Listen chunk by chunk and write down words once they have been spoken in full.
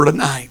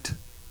tonight.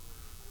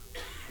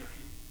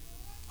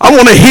 I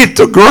want to hit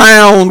the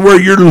ground where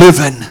you're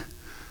living,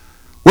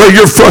 where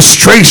your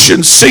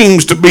frustration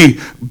seems to be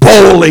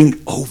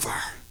boiling over.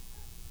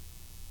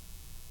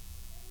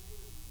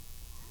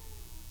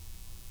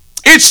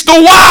 It's the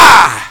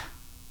why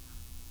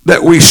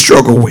that we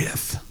struggle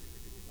with.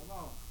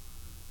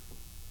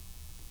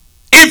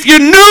 If you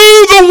knew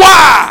the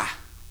why,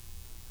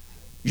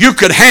 you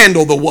could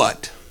handle the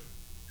what.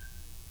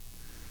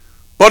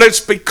 But it's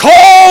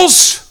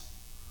because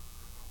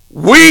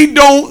we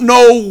don't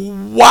know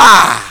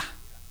why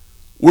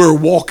we're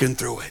walking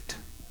through it.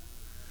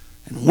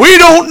 And we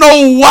don't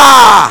know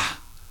why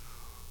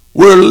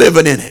we're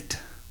living in it,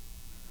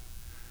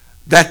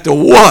 that the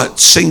what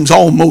seems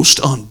almost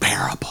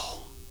unbearable.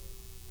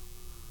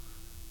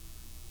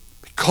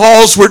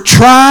 Because we're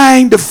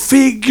trying to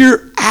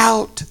figure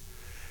out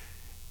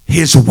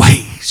His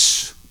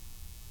ways.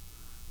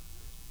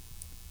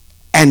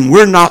 And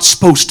we're not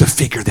supposed to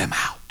figure them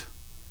out.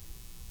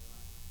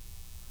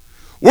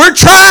 We're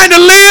trying to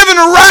live in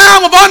a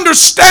realm of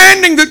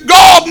understanding that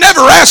God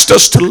never asked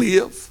us to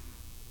live.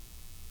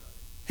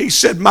 He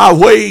said, my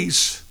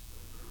ways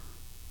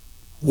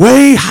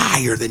way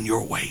higher than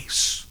your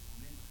ways.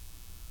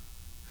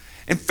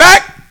 In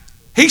fact,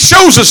 He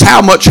shows us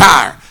how much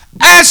higher.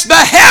 As the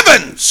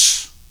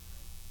heavens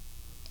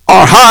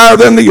are higher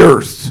than the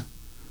earth.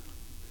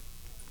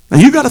 Now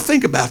you got to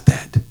think about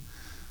that.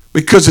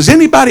 Because does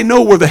anybody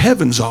know where the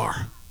heavens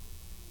are?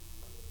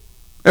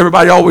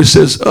 Everybody always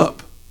says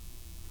up.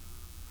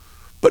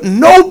 But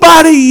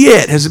nobody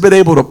yet has been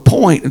able to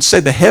point and say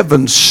the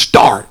heavens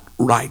start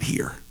right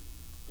here.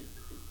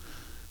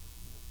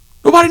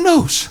 Nobody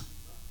knows.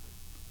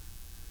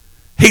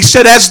 He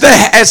said, as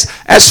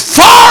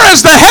far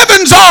as the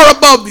heavens are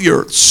above the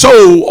earth,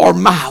 so are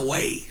my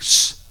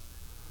ways.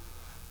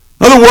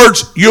 In other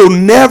words, you'll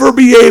never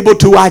be able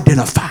to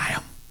identify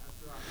them.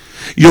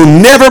 You'll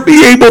never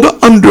be able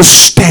to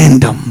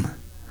understand them.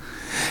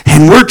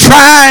 And we're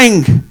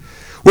trying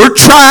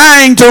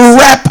to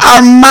wrap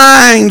our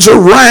minds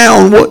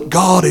around what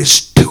God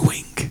is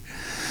doing.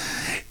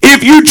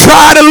 If you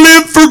try to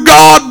live for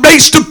God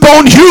based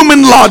upon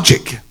human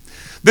logic,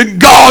 then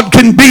God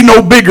can be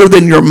no bigger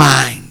than your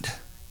mind.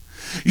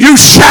 You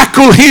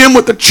shackle Him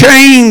with the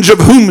chains of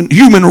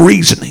human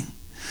reasoning.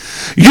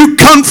 You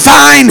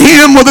confine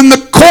Him within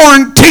the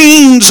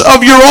quarantines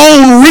of your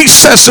own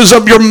recesses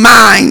of your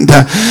mind.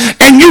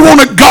 And you want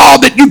a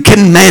God that you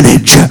can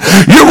manage.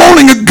 You're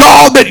wanting a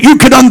God that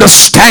you can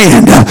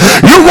understand.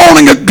 You're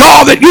wanting a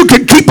God that you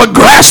can keep a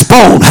grasp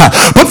on.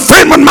 But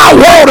friend, when my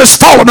world is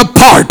falling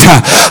apart,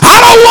 I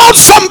don't want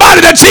somebody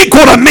that's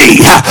equal to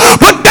me.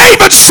 But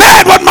David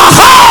said, when my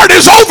heart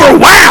is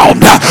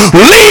overwhelmed,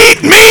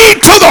 lead me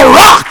to the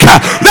rock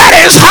that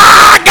is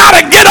high. I got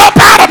to get up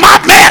out of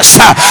my mess.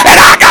 And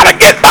I got to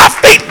get my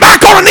feet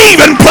back on an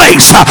even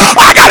place.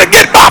 I got to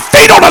get my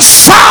feet on a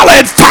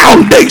solid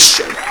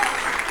foundation.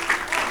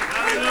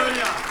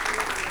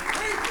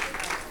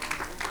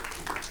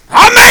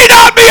 I may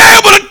not be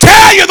able to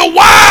tell you the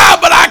why,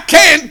 but I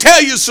can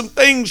tell you some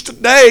things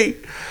today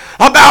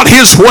about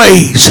His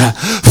ways.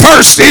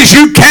 First is,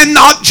 you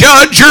cannot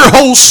judge your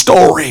whole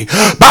story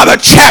by the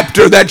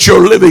chapter that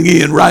you're living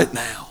in right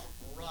now.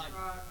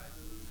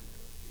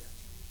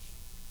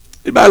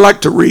 Anybody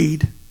like to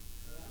read?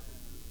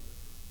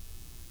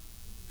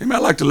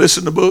 Anybody like to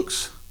listen to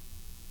books?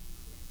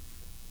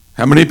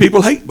 How many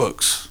people hate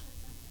books?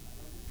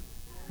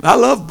 I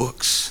love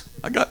books.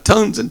 I got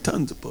tons and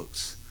tons of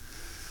books.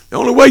 The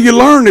only way you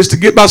learn is to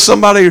get by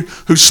somebody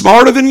who's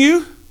smarter than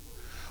you,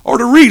 or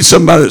to read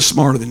somebody that's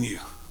smarter than you.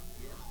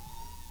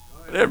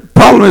 The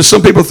problem is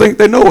some people think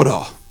they know it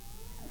all.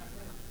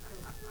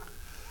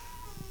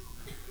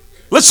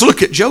 Let's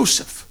look at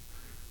Joseph.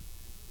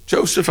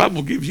 Joseph, I'm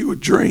going to give you a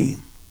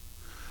dream.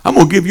 I'm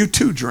going to give you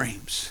two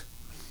dreams.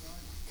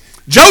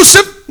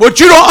 Joseph, what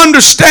you don't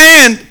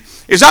understand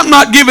is I'm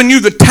not giving you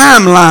the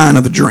timeline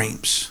of the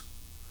dreams.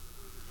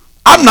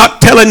 I'm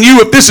not telling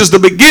you if this is the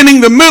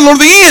beginning, the middle, or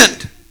the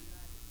end.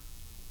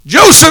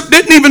 Joseph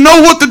didn't even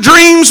know what the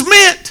dreams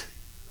meant.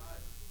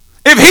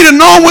 If he'd have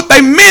known what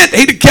they meant,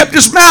 he'd have kept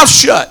his mouth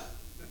shut.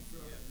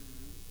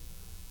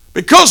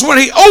 Because when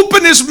he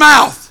opened his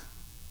mouth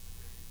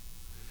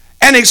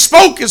and he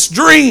spoke his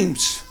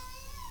dreams,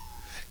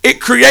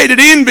 it created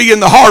envy in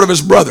the heart of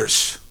his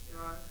brothers.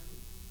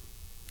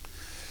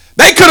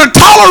 They could have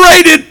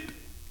tolerated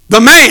the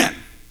man,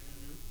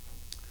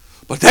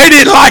 but they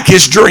didn't like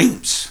his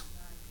dreams.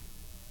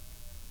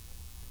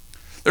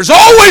 There's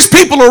always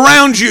people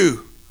around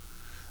you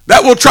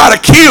that will try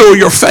to kill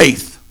your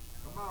faith.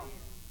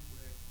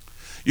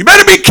 You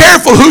better be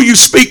careful who you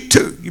speak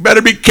to. You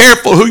better be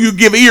careful who you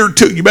give ear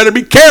to. You better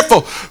be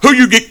careful who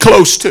you get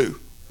close to.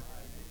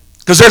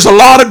 Because there's a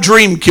lot of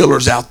dream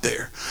killers out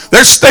there.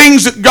 There's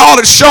things that God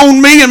has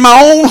shown me in my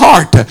own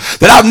heart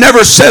that I've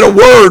never said a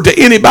word to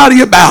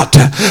anybody about,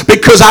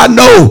 because I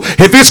know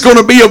if it's going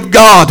to be of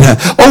God,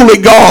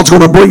 only God's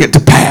going to bring it to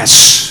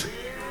pass.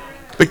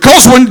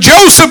 Because when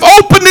Joseph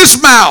opened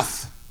his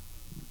mouth,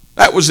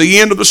 that was the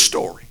end of the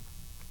story.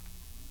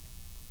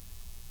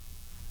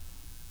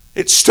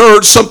 It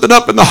stirred something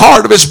up in the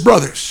heart of his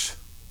brothers.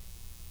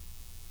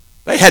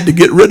 They had to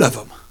get rid of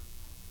him.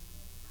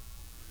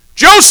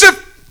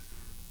 Joseph,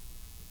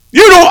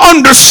 you don't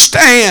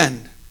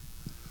understand.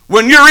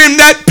 When you're in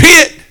that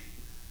pit,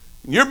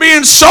 you're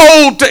being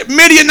sold to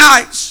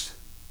Midianites,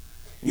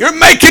 you're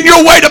making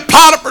your way to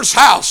Potiphar's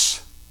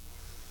house.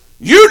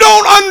 You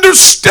don't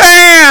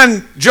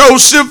understand,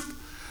 Joseph,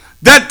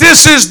 that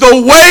this is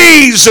the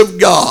ways of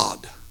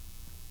God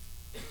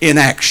in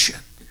action.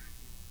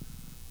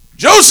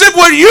 Joseph,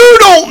 what you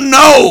don't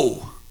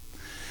know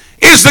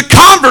is the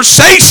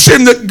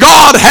conversation that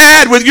God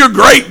had with your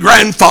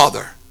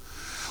great-grandfather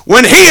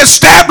when he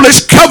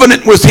established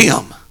covenant with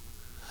him.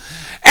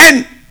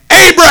 And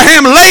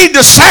Abraham laid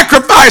the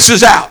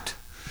sacrifices out,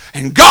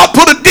 and God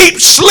put a deep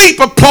sleep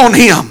upon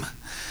him.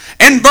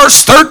 In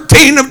verse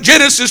 13 of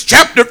Genesis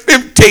chapter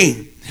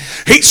 15,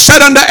 he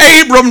said unto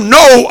Abram,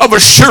 know of a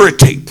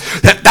surety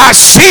that thy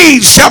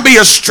seed shall be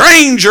a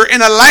stranger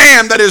in a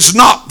land that is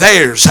not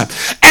theirs,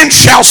 and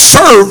shall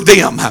serve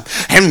them,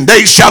 and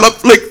they shall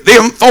afflict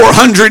them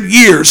 400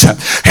 years.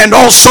 And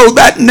also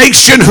that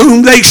nation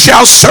whom they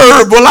shall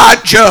serve will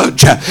I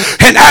judge,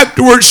 and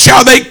afterwards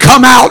shall they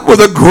come out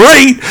with a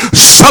great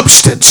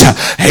substance.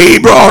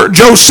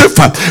 Joseph,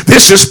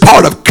 this is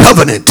part of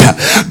covenant.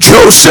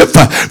 Joseph,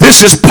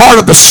 this is part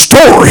of the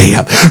story.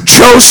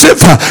 Joseph,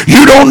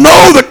 you don't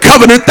know the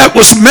covenant that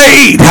was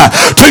made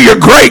to your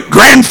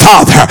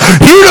great-grandfather.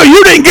 You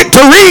didn't get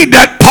to read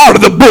that part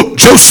of the book,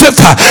 Joseph.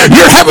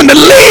 You're having to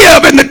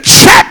live in the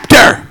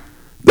chapter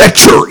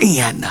that you're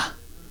in.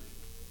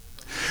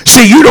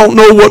 See, you don't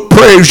know what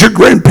prayers your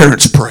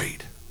grandparents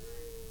prayed.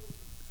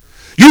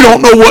 You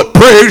don't know what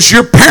prayers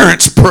your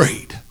parents prayed.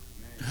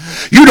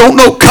 You don't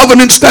know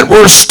covenants that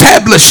were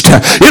established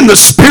in the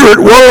spirit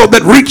world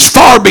that reached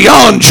far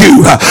beyond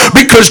you,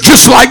 because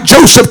just like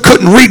Joseph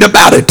couldn't read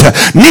about it,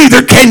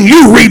 neither can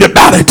you read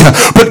about it.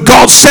 But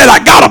God said,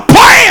 I got a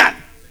plan.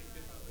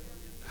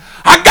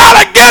 I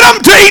got to get them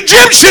to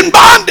Egyptian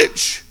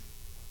bondage,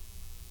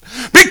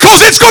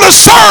 because it's going to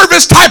serve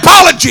as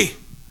typology.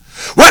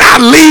 When I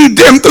lead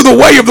them through the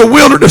way of the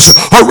wilderness,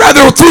 or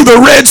rather through the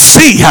Red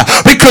Sea,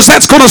 because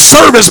that's going to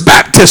serve as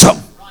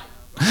baptism.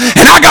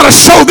 And I got to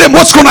show them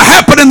what's going to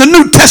happen in the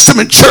New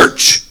Testament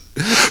church.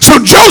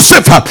 So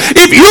Joseph,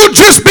 if you'll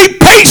just be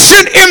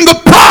patient in the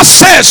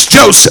process,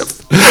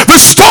 Joseph, the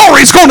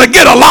story's going to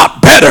get a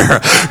lot better.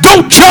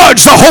 Don't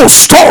judge the whole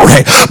story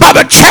by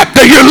the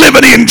chapter you're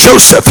living in,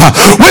 Joseph.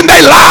 When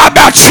they lie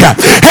about you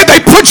and they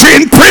put you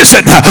in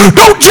prison,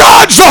 don't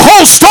judge the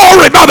whole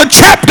story by the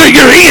chapter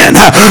you're in,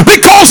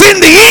 because in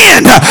the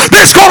end,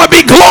 there's going to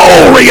be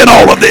glory in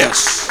all of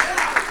this.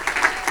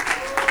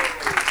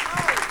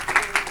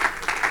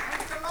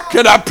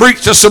 Can I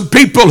preach to some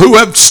people who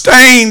have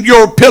stained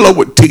your pillow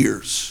with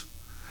tears?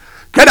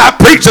 Can I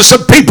preach to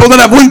some people that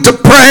have went to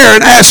prayer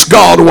and asked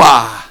God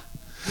why?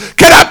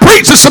 Can I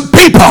preach to some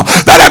people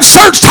that have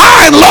searched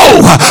high and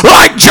low?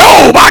 Like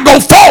Job, I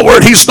go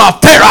forward, he's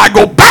not there. I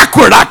go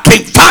backward, I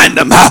can't find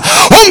him.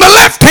 On the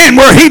left hand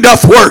where he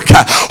doth work,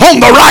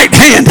 on the right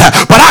hand,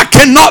 but I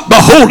cannot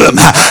behold him.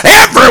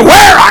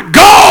 Everywhere I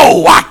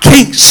go, I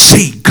can't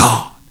see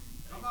God.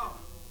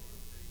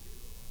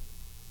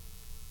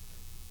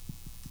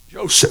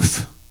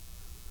 Joseph,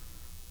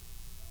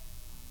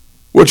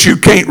 what you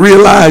can't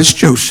realize,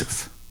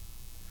 Joseph,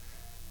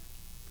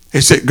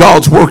 is that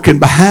God's working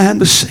behind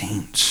the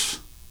scenes.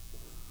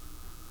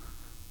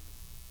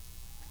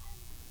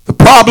 The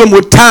problem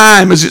with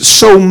time is it's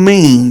so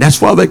mean.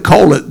 That's why they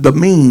call it the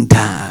mean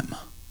time.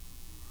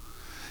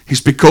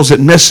 It's because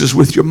it messes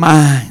with your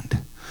mind.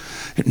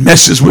 It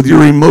messes with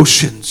your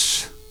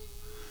emotions.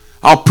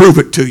 I'll prove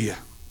it to you.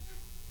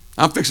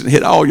 I'm fixing to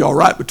hit all y'all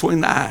right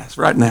between the eyes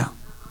right now.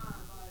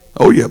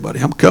 Oh yeah, buddy,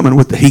 I'm coming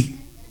with the heat.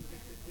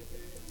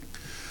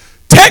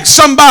 Text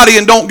somebody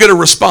and don't get a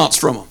response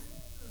from them.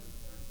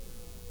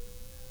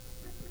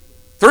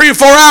 3 or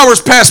 4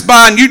 hours pass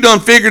by and you done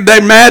figured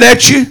they're mad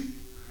at you.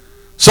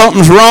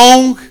 Something's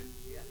wrong.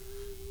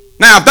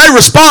 Now, if they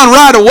respond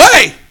right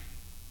away,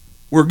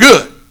 we're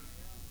good.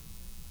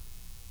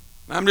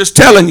 I'm just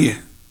telling you,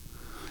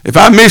 if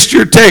I missed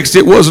your text,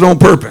 it wasn't on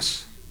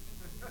purpose.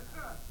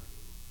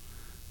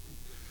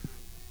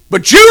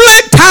 But you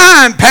let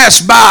time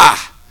pass by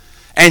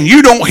and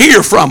you don't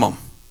hear from them,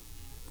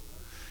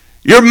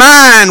 your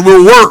mind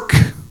will work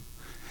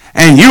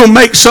and you'll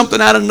make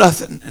something out of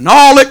nothing. And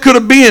all it could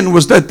have been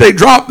was that they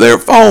dropped their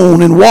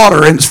phone in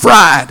water and it's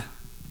fried.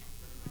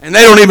 And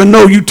they don't even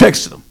know you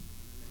texted them.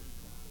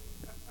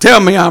 Tell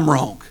me I'm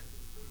wrong.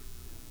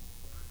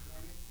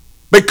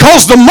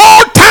 Because the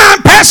more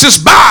time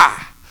passes by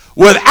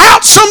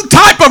without some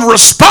type of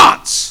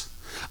response,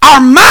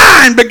 our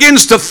mind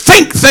begins to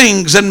think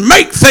things and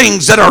make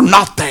things that are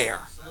not there.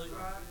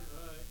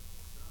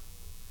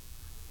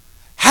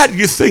 How do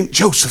you think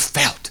Joseph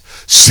felt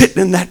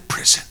sitting in that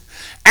prison?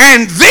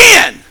 And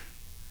then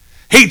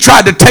he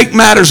tried to take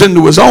matters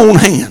into his own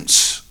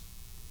hands.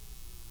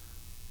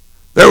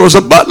 There was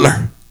a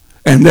butler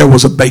and there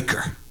was a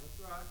baker.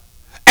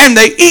 And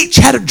they each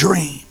had a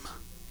dream.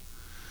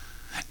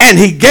 And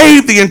he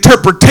gave the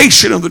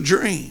interpretation of the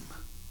dream.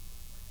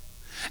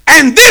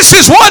 And this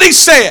is what he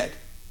said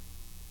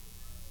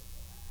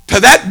to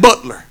that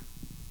butler.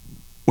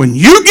 When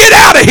you get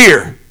out of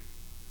here,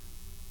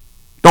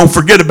 don't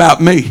forget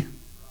about me.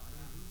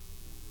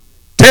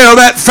 Tell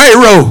that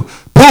Pharaoh,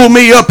 pull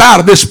me up out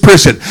of this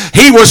prison.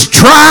 He was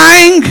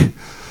trying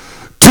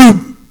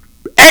to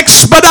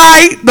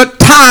expedite the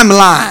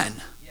timeline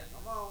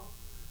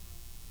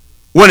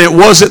when it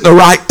wasn't the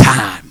right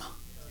time.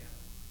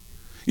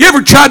 You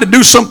ever tried to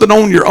do something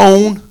on your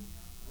own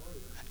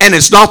and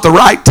it's not the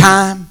right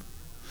time?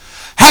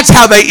 That's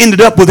how they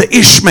ended up with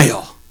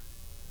Ishmael.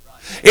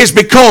 It's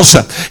because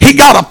he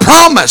got a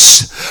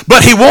promise,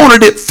 but he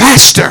wanted it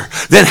faster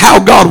than how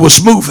God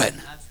was moving.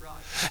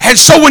 And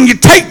so when you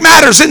take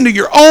matters into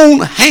your own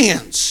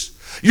hands,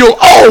 you'll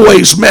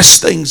always mess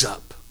things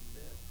up.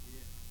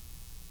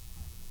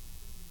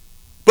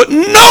 But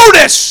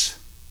notice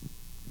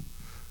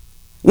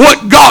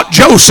what got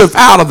Joseph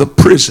out of the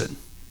prison.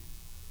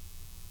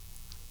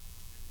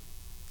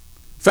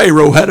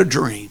 Pharaoh had a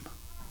dream.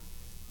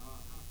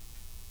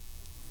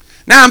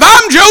 Now, if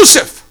I'm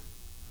Joseph,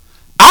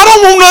 I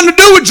don't want nothing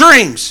to do with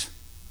dreams.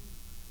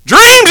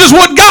 Dreams is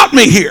what got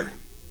me here.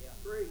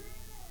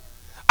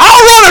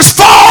 I'll run as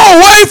far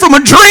away from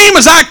a dream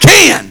as I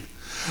can,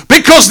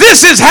 because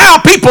this is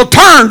how people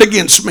turned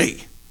against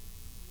me.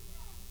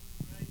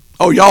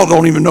 Oh, y'all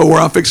don't even know where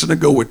I'm fixing to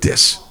go with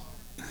this.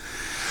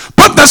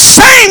 But the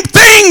same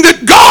thing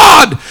that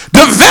God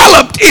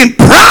developed in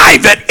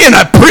private in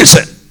a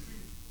prison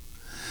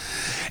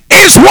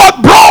is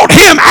what brought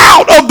him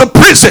out of the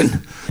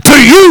prison to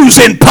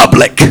use in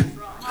public.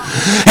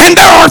 And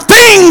there are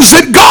things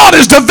that God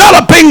is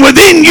developing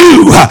within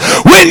you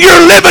when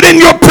you're living in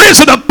your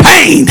prison of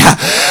pain,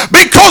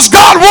 because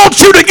God wants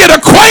you to get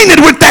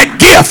acquainted with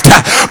that gift,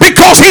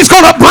 because he's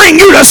going to bring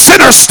you to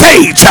center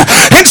stage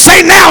and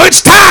say, now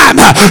it's time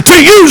to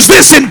use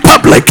this in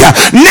public.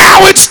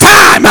 Now it's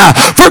time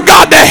for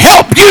God to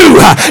help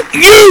you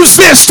use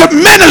this to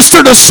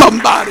minister to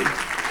somebody.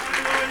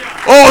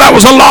 Oh, that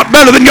was a lot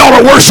better than y'all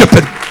are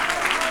worshiping.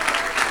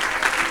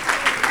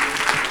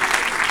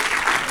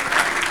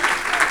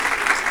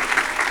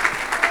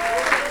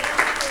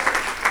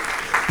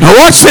 Now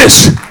watch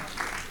this.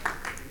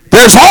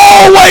 There's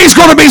always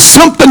going to be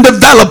something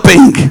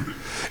developing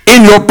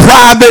in your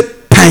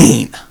private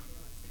pain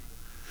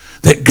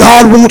that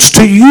God wants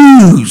to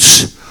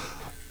use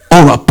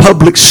on a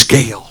public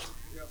scale.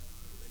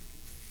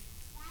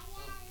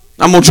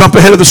 I'm going to jump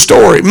ahead of the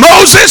story.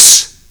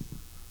 Moses,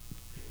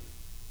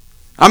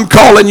 I'm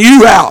calling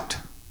you out.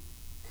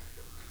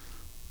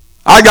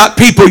 I got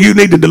people you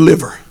need to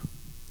deliver.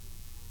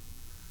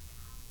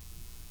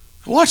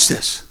 Watch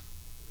this.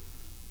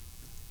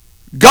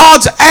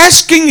 God's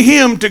asking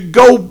him to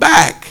go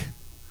back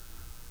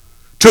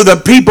to the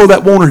people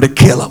that wanted to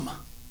kill him.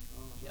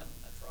 Yeah,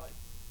 that's right.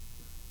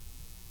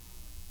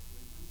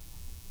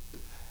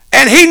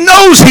 And he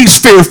knows he's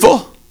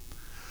fearful,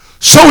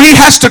 so he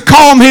has to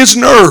calm his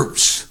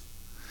nerves.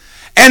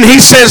 And he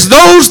says,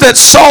 those that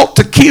sought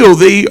to kill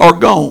thee are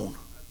gone.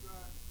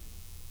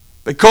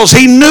 Because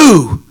he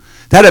knew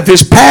that if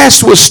his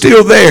past was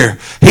still there,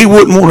 he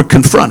wouldn't want to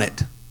confront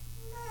it.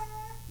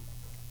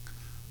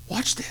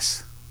 Watch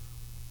this.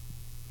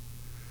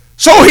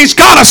 So he's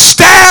got a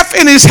staff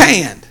in his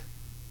hand.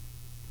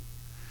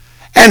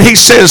 And he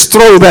says,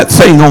 throw that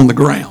thing on the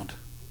ground.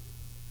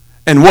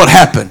 And what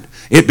happened?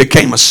 It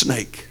became a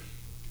snake.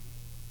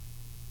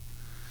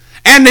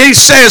 And he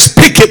says,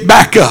 pick it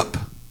back up.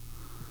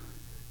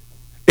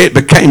 It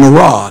became a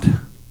rod.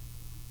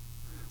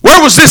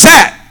 Where was this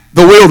at?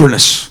 The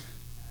wilderness.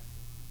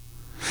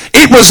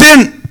 It was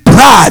in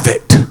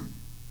private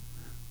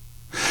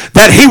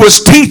that he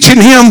was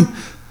teaching him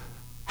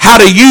how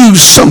to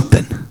use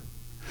something.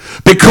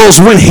 Because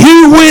when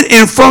he went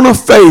in front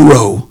of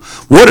Pharaoh,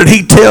 what did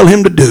he tell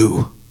him to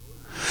do?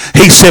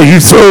 He said, you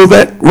throw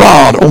that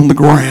rod on the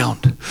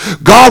ground.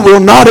 God will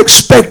not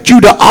expect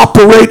you to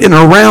operate in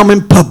a realm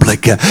in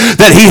public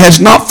that he has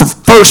not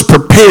first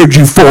prepared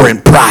you for in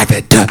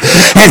private.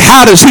 And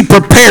how does he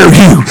prepare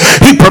you?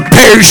 He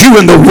prepares you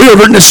in the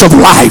wilderness of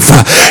life.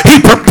 He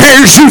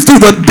prepares you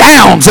through the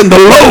downs and the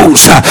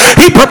lows.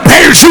 He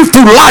prepares you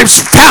through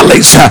life's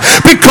valleys,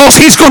 because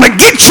he's going to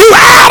get you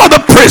out of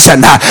the prison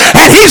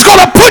and he's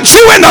going to put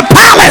you in the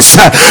palace.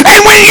 And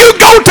when you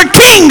go to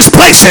king's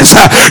places,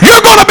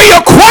 you're going to be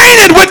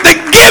acquainted with the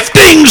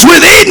giftings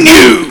within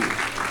you.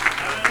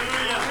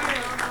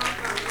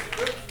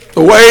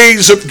 The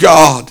ways of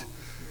God.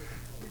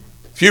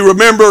 If you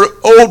remember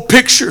old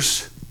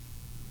pictures,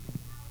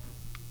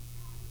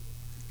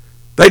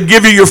 they'd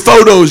give you your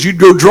photos. You'd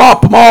go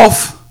drop them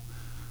off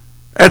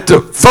at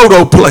the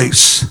photo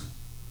place.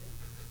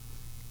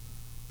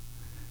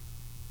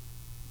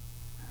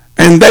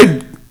 And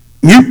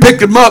you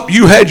picked them up,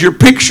 you had your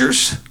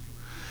pictures,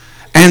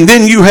 and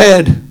then you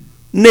had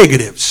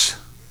negatives.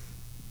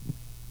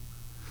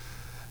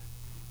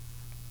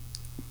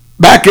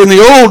 Back in the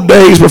old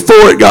days,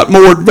 before it got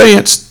more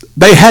advanced,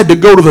 they had to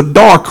go to the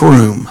dark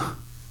room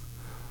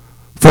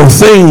for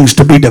things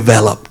to be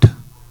developed.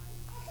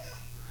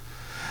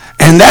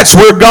 And that's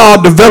where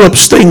God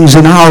develops things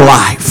in our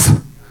life,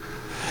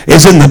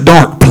 is in the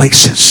dark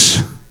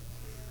places.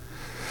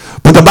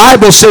 But the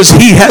Bible says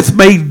he hath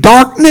made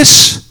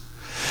darkness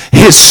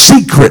his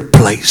secret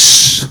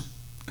place.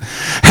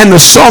 And the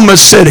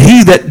psalmist said,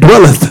 he that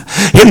dwelleth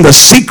in the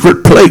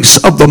secret place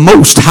of the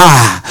Most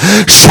High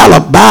shall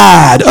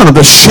abide under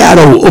the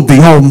shadow of the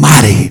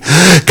Almighty.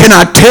 Can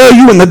I tell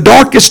you, in the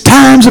darkest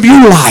times of your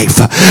life,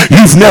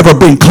 you've never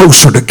been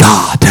closer to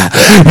God.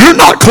 You're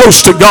not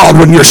close to God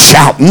when you're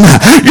shouting.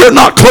 You're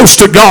not close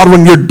to God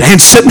when you're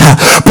dancing.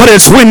 But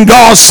it's when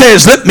God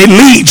says, let me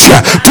lead you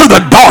to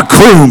the dark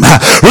room.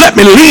 Let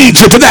me lead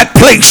you to that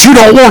place you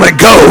don't want to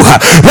go.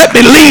 Let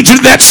me lead you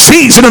to that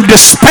season of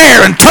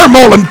despair and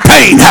turmoil and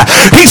pain.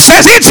 He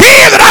says, it's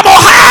here that I'm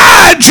going to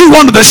hide you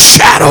under the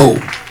shadow.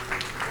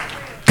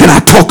 Can I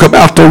talk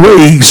about the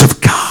ways of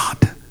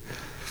God?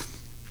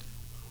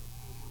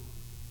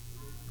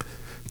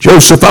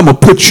 Joseph, I'm going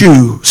to put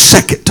you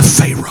second to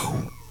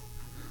Pharaoh.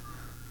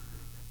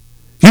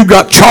 You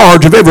got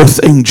charge of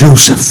everything,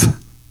 Joseph.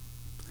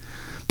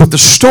 But the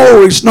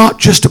story's not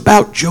just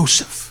about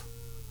Joseph.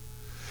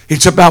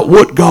 It's about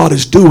what God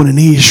is doing in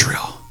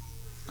Israel.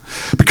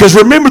 Because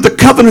remember the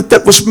covenant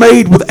that was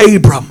made with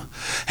Abram.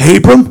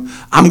 Abram,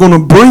 I'm going to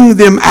bring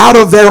them out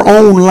of their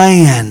own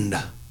land.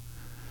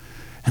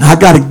 And I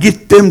got to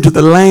get them to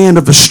the land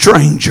of a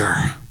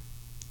stranger.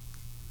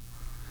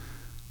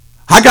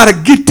 I got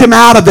to get them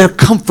out of their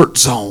comfort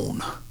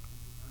zone.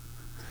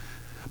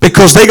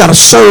 Because they got to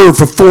serve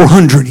for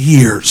 400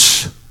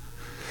 years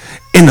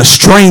in a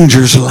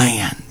stranger's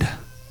land.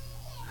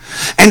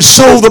 And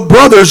so the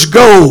brothers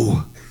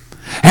go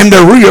and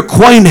they're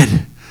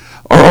reacquainted.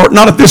 Or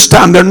not at this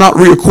time, they're not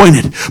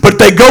reacquainted. But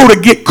they go to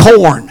get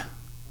corn.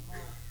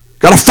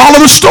 Got to follow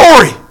the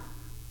story.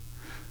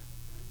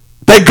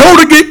 They go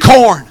to get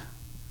corn.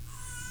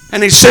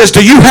 And he says,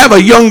 do you have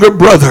a younger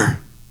brother?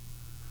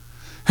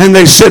 And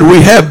they said,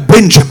 we have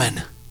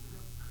Benjamin.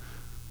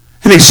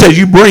 And he said,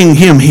 you bring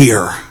him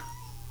here.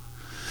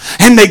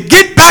 And they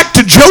get back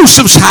to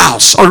Joseph's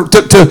house, or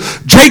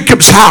to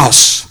Jacob's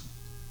house.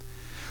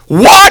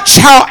 Watch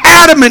how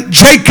adamant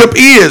Jacob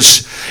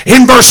is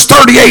in verse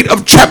 38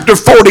 of chapter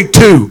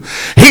 42.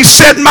 He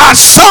said, my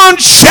son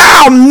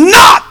shall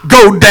not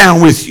go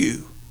down with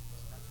you,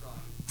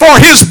 for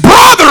his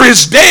brother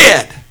is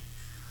dead,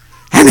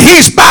 and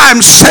he's by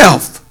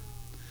himself.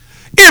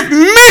 If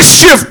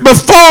mischief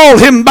befall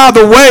him by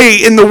the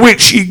way in the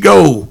which ye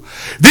go,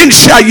 then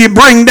shall ye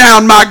bring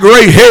down my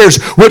gray hairs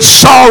with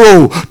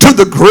sorrow to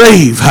the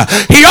grave.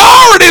 He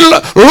already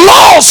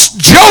lost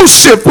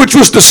Joseph, which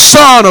was the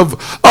son of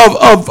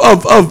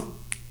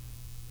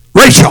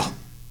Rachel.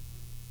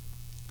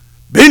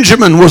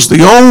 Benjamin was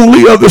the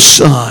only other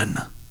son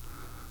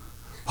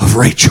of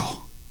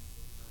Rachel.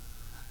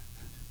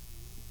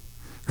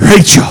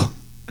 Rachel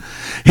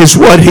is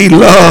what he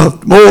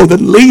loved more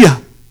than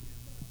Leah.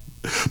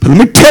 But let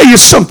me tell you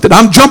something.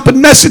 I'm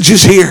jumping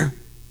messages here.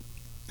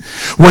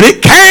 When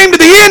it came to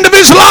the end of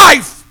his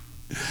life,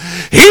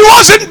 he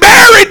wasn't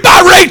buried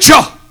by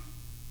Rachel.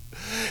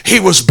 He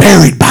was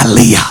buried by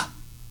Leah.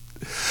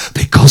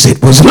 Because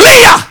it was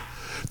Leah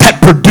that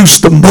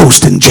produced the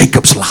most in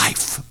Jacob's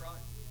life.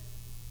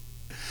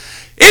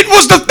 It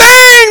was the thing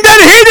that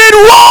he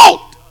didn't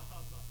want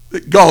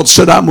that God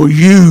said, I'm going to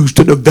use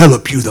to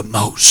develop you the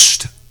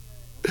most.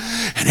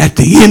 And at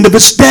the end of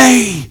his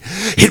day,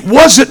 it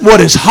wasn't what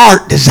his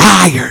heart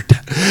desired.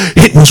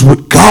 It was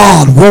what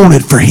God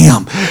wanted for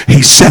him.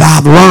 He said,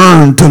 I've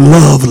learned to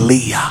love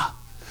Leah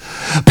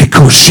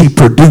because she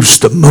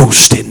produced the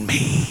most in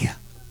me.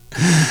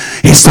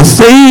 It's the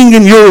thing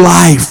in your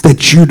life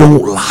that you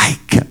don't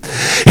like.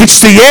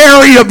 It's the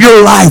area of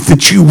your life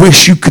that you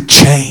wish you could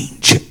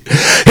change.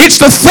 It's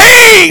the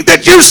thing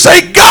that you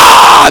say,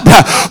 God,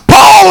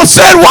 Paul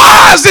said,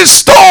 why is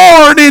this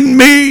thorn in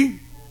me?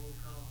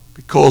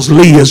 Because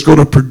Leah is going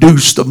to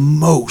produce the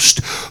most.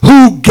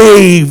 Who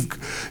gave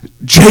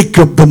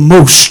Jacob the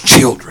most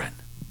children?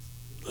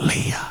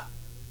 Leah.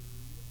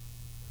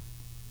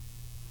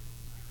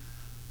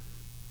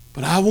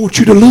 But I want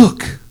you to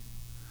look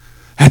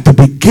at the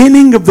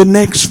beginning of the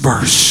next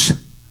verse.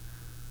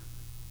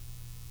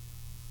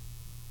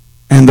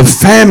 And the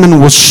famine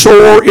was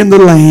sore in the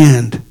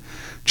land.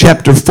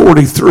 Chapter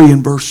 43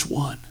 and verse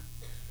 1.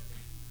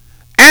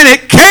 And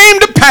it came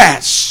to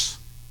pass,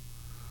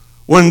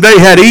 when they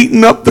had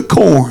eaten up the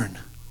corn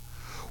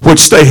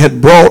which they had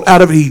brought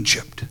out of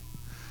Egypt,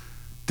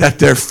 that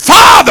their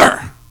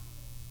father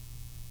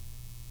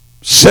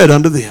said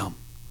unto them,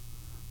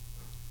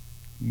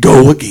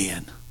 go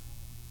again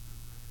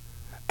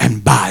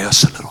and buy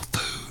us a little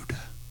food.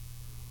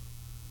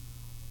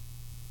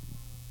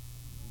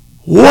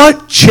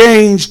 What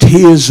changed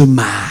his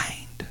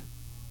mind?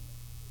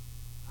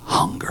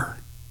 Hunger.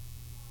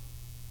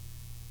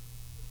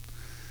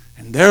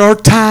 And there are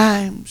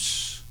times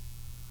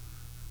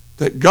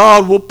that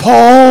God will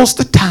pause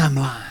the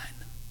timeline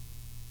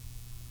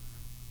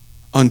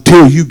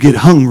until you get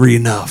hungry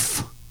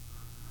enough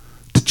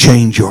to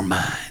change your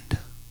mind.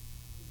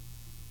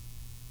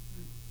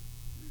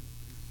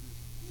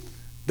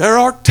 There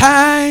are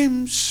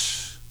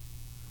times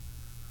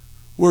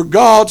where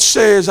God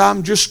says,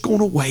 I'm just going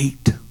to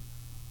wait.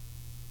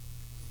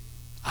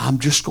 I'm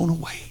just going to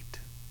wait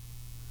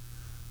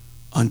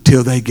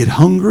until they get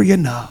hungry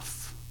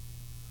enough.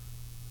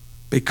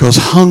 Because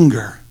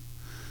hunger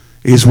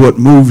is what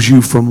moves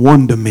you from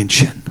one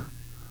dimension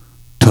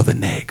to the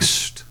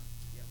next.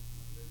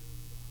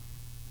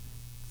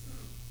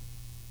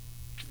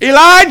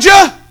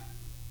 Elijah,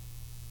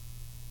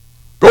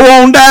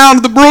 go on down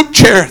to the brook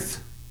Cherith.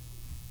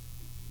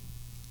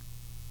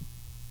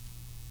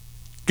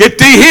 Get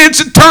thee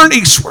hence and turn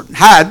eastward and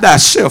hide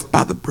thyself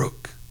by the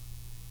brook.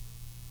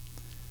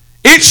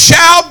 It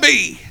shall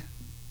be,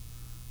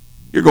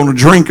 you're going to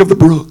drink of the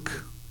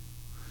brook,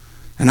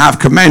 and I've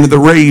commanded the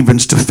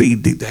ravens to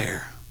feed thee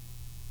there.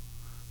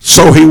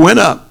 So he went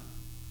up.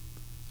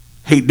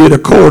 He did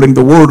according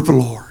to the word of the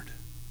Lord.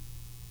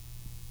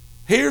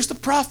 Here's the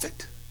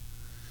prophet.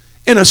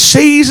 In a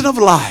season of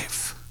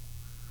life,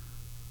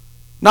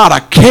 not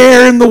a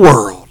care in the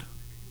world.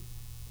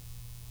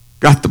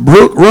 Got the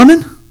brook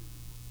running,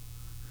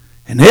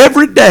 and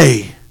every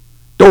day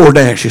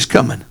DoorDash is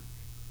coming.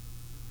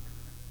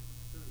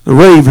 The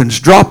ravens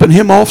dropping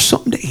him off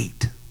something to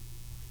eat.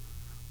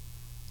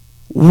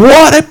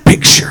 What a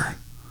picture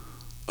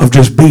of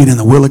just being in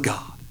the will of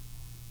God.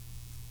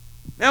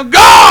 Now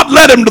God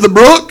led him to the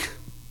brook,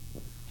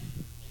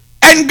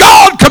 and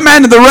God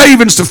commanded the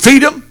ravens to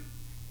feed him.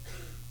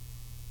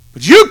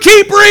 But you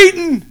keep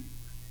reading,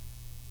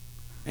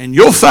 and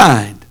you'll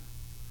find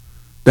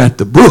that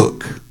the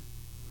brook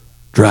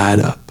dried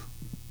up.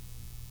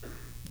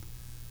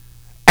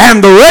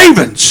 And the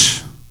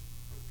ravens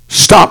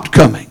stopped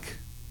coming.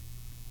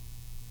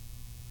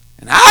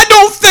 And I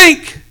don't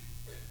think,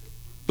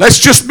 let's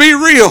just be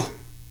real,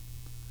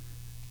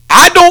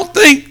 I don't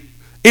think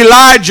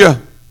Elijah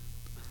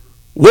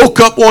woke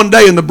up one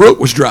day and the brook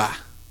was dry.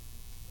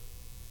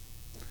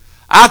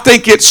 I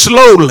think it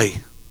slowly.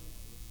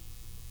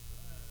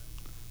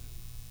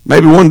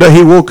 Maybe one day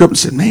he woke up and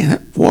said, man,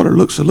 that water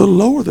looks a little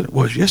lower than it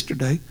was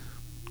yesterday,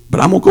 but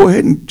I'm going to go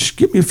ahead and just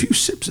give me a few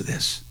sips of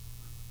this.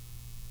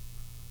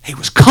 He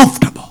was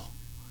comfortable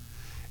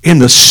in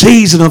the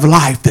season of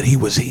life that he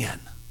was in.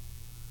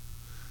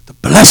 The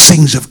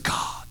blessings of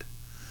God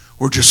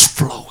were just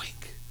flowing.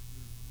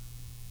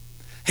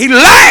 He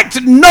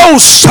lacked no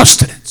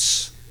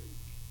sustenance.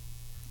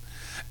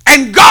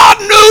 And God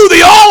knew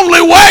the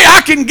only way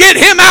I can get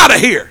him out of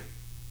here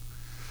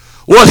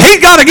was he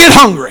got to get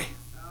hungry.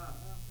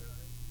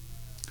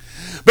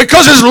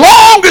 Because as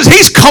long as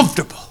he's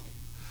comfortable,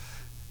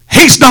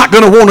 he's not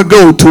going to want to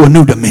go to a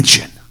new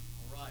dimension.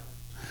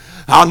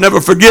 I'll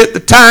never forget the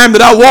time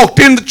that I walked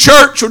in the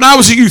church when I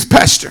was a youth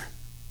pastor.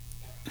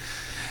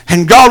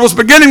 And God was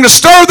beginning to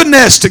stir the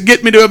nest to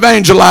get me to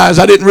evangelize.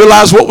 I didn't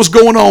realize what was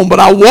going on,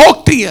 but I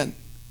walked in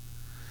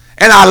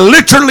and I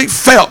literally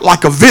felt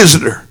like a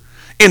visitor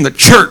in the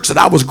church that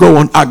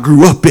I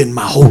grew up in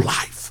my whole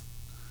life.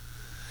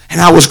 And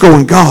I was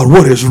going, God,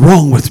 what is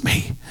wrong with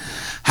me?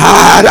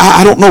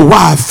 I don't know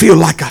why I feel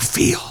like I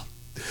feel.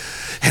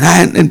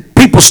 And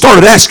people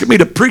started asking me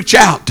to preach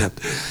out.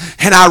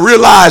 And I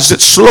realized that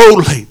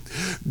slowly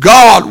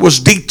God was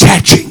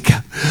detaching.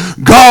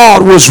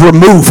 God was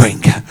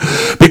removing.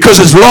 Because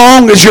as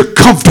long as you're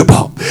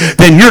comfortable,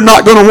 then you're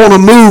not going to want to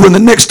move in the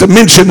next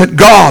dimension that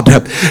God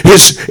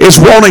is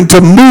wanting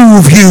to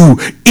move you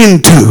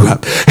into.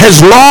 As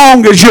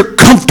long as you're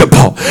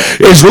comfortable,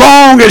 as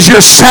long as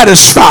you're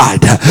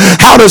satisfied,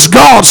 how does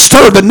God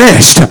stir the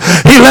nest?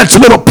 He lets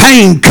a little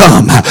pain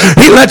come.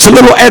 He lets a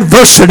little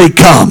adversity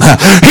come.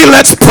 He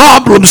lets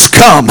problems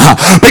come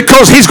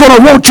because he's going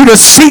to want you to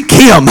seek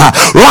him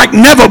like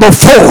never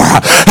before.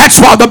 That's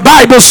why the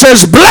Bible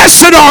says,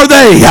 blessed are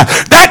they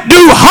that do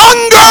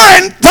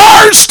hunger and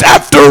thirst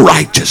after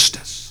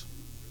righteousness.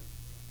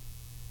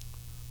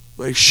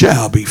 They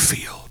shall be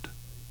filled.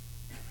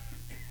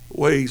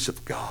 Ways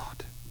of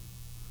God.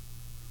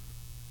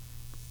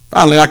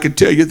 Finally, I can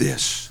tell you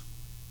this,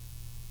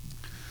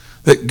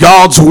 that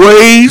God's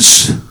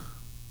ways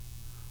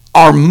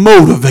are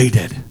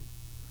motivated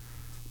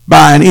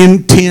by an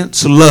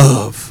intense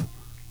love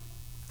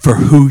for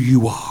who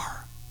you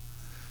are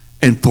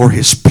and for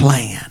his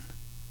plan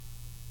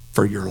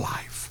for your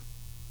life.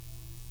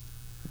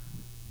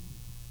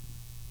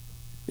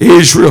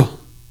 Israel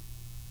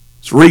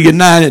is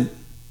reunited.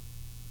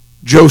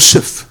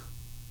 Joseph.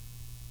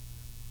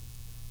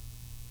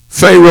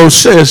 Pharaoh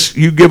says,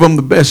 you give them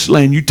the best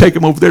land. You take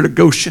them over there to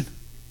Goshen.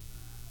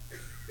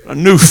 A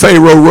new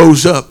Pharaoh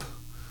rose up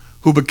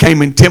who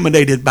became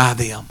intimidated by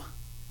them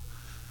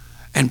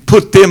and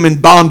put them in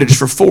bondage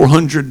for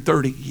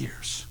 430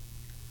 years.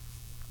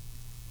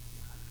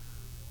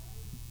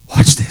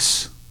 Watch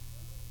this.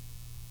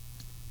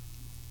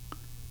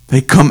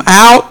 They come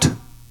out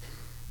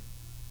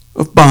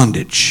of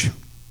bondage.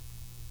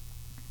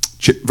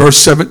 Verse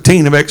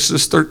 17 of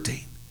Exodus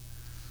 13.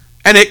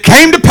 And it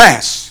came to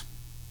pass,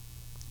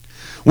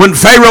 when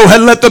Pharaoh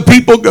had let the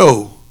people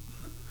go,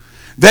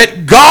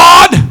 that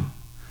God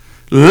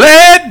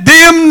led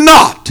them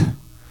not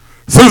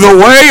through the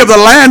way of the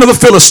land of the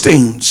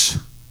Philistines,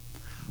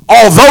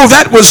 although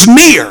that was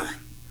near.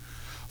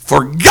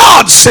 For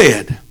God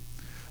said,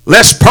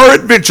 lest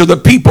peradventure the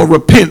people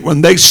repent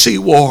when they see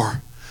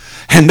war,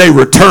 and they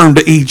return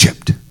to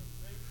Egypt.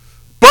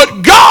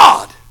 But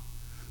God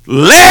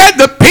led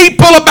the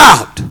people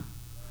about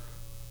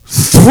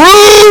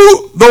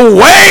through the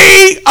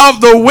way of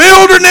the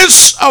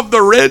wilderness of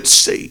the Red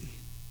Sea.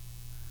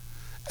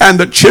 And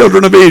the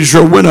children of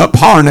Israel went up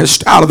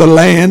harnessed out of the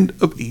land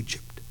of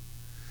Egypt.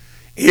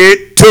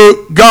 It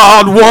took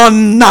God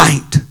one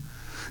night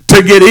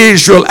to get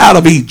Israel out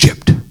of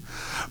Egypt.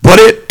 But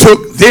it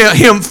took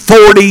him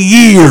 40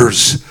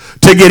 years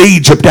to get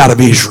Egypt out of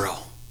Israel.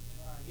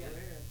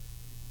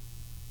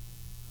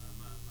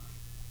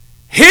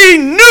 He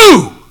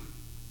knew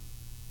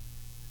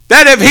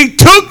that if he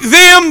took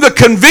them the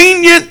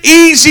convenient,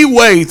 easy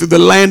way through the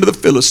land of the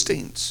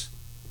Philistines,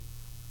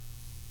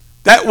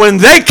 that when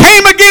they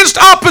came against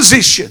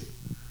opposition,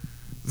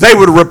 they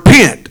would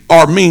repent,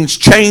 or means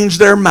change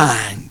their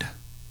mind.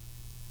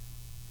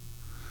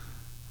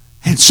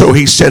 And so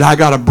he said, I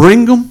got to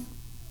bring them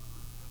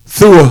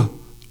through a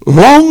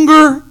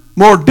longer,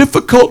 more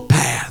difficult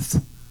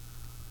path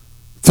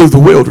through the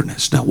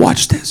wilderness. Now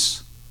watch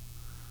this.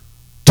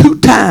 2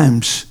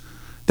 times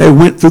they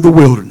went through the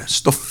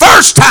wilderness. The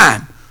first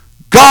time,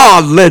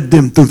 God led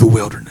them through the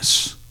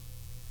wilderness.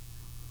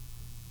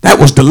 That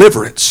was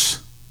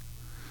deliverance.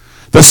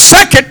 The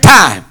second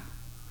time,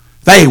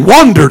 they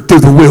wandered through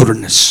the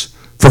wilderness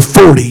for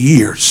 40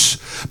 years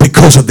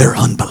because of their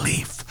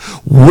unbelief.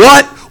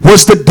 What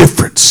was the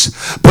difference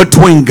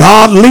between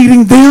God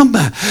leading them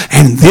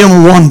and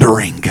them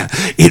wandering?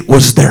 It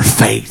was their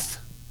faith.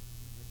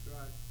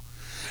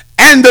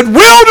 And the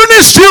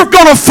wilderness you're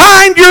going to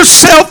find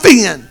yourself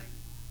in,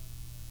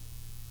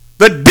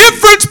 the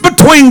difference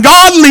between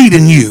God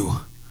leading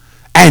you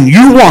and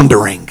you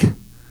wandering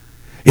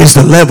is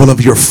the level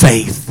of your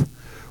faith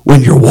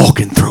when you're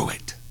walking through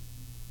it.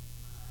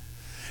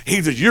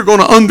 Either you're going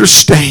to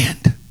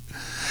understand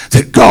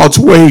that God's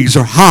ways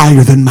are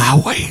higher than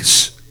my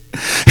ways.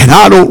 And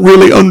I don't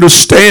really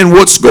understand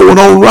what's going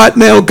on right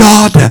now,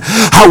 God.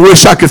 I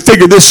wish I could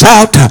figure this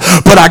out,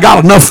 but I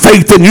got enough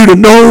faith in you to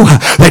know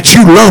that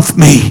you love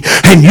me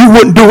and you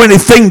wouldn't do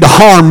anything to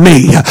harm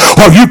me.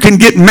 Or you can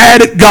get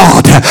mad at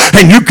God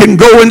and you can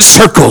go in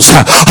circles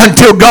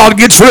until God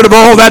gets rid of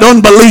all that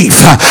unbelief.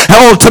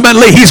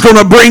 Ultimately, he's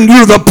going to bring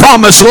you the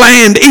promised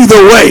land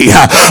either way.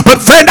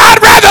 But friend,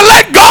 I'd rather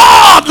let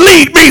God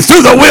lead me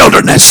through the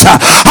wilderness.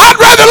 I'd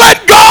rather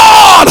let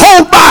God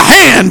hold my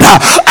hand.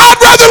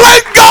 I'd rather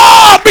let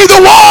God be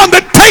the one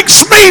that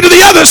takes me to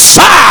the other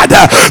side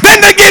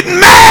than to get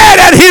mad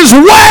at his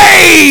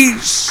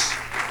ways.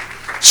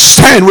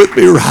 Stand with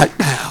me right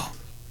now.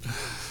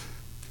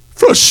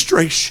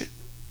 Frustration.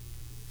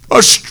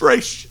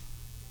 Frustration.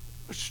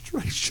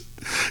 Frustration.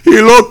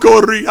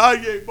 Iloko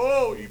riaye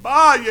bo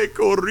ibaye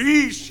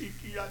korishi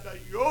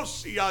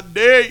kiadayosi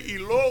ade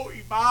ilo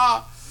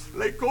iba.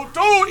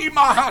 Lekoto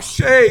ima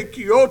hashe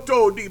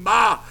kyoto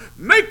dima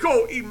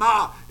meko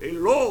ima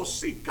elo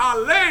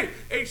sikale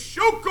e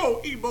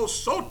shoko ibo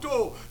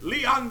soto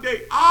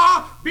liande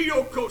a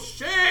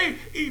biokoshe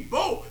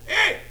ibo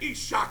e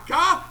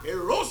ishaka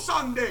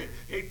elosande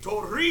e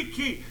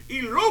toriki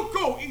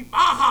iloko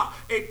ibaha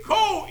e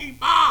ko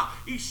iba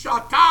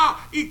ishata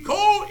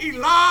iko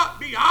ila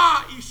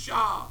bia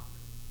isha.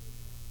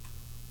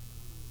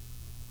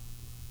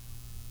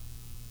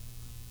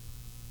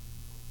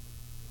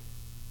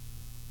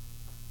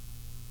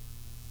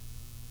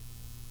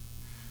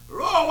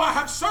 Lo, I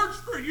have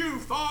searched for you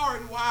far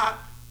and wide.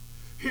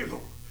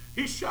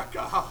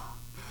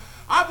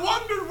 I've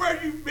wondered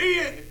where you've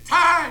been at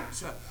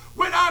times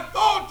when I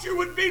thought you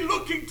would be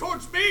looking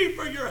towards me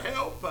for your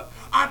help.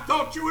 I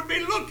thought you would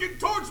be looking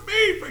towards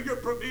me for your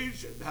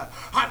provision.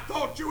 I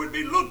thought you would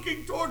be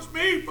looking towards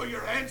me for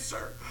your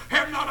answer.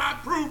 Have not I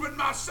proven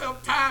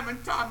myself time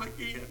and time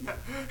again?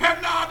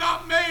 Have not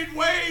I made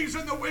ways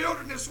in the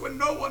wilderness when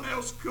no one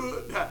else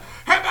could?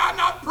 Have I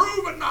not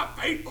proven my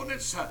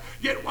faithfulness?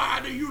 Yet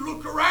why do you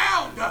look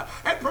around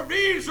at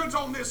provisions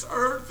on this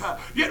earth?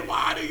 Yet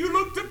why do you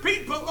look to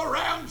people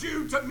around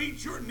you to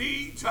meet your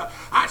needs?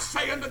 I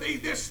say unto thee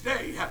this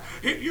day,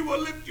 if you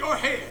will lift your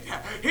head,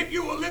 if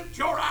you will lift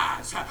your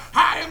eyes,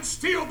 I am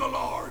still the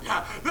Lord,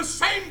 the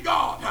same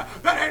God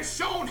that has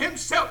shown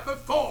himself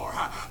before.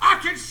 I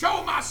can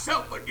show myself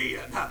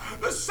again.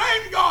 The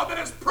same God that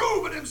has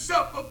proven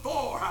himself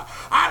before.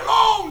 I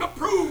long to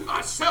prove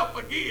myself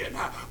again,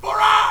 for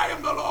I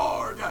am the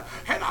Lord,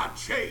 and I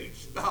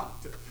change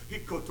not.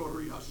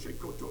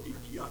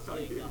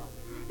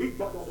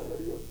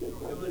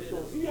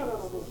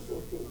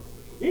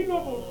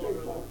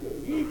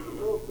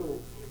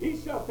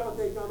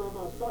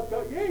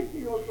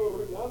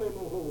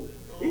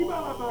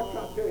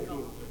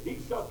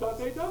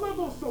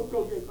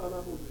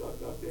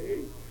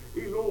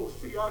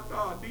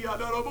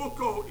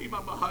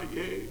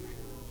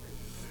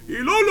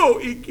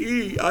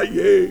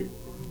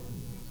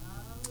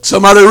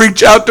 Somebody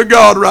reach out to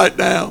God right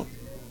now.